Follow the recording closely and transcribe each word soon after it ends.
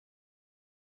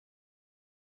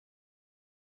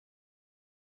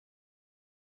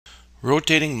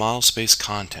Rotating model space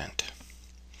content.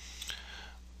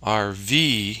 Our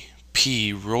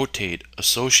VP rotate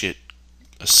associate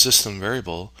a system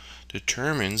variable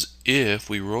determines if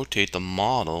we rotate the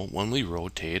model when we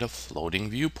rotate a floating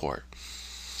viewport.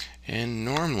 And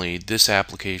normally this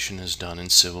application is done in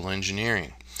civil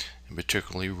engineering, and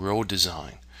particularly road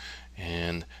design.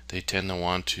 And they tend to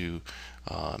want to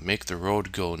make the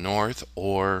road go north,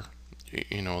 or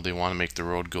they want to make the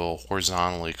road go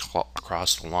horizontally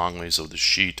across the long ways of the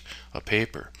sheet of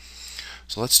paper.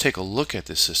 So let's take a look at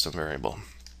this system variable.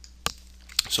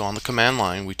 So on the command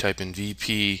line we type in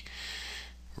VP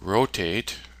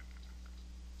rotate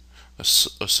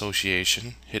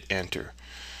association, hit enter,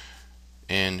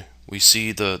 and we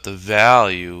see the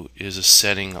value is a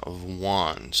setting of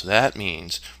 1. So that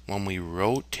means when we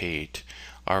rotate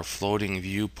our floating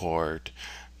viewport,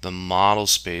 the model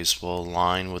space will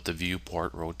align with the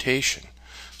viewport rotation.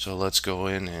 So let's go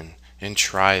in and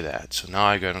try that. So now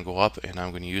I'm going to go up and I'm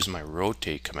going to use my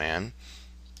rotate command,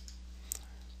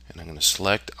 and I'm going to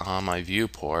select on my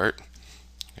viewport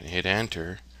and hit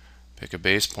enter, pick a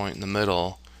base point in the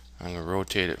middle. I'm going to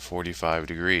rotate it 45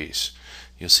 degrees.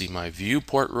 You'll see my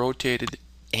viewport rotated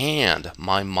and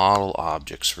my model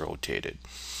objects rotated.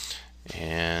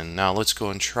 And now let's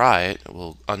go and try it.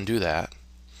 We'll undo that.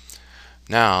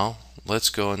 Now let's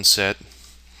go and set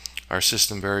our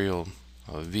system variable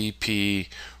VP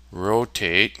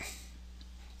rotate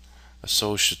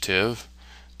associative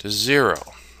to 0,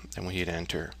 and we hit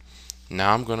enter.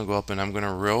 Now I'm going to go up and I'm going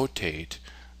to rotate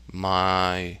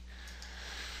my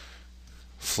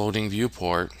floating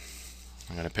viewport.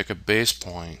 I'm going to pick a base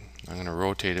point. I'm going to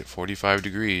rotate it 45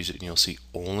 degrees, and you'll see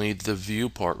only the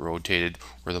viewport rotated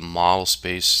where the model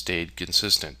space stayed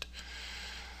consistent.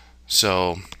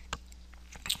 So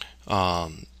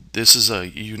this is a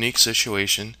unique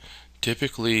situation.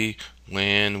 Typically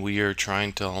when we are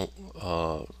trying to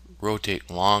rotate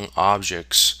long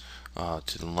objects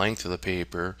to the length of the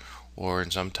paper, or in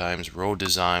sometimes road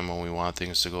design when we want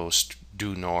things to go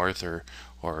due north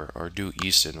or due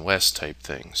east and west type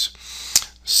things.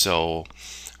 So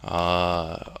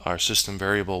our system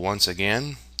variable once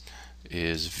again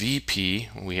is VP.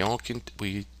 We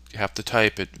have to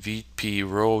type it VP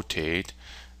rotate,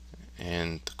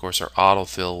 and of course our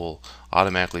autofill will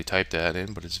automatically type that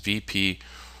in, but it's VP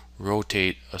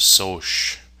rotate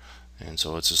assoc, and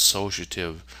so it's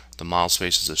associative. The model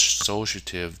space is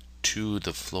associative to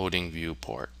the floating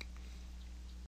viewport.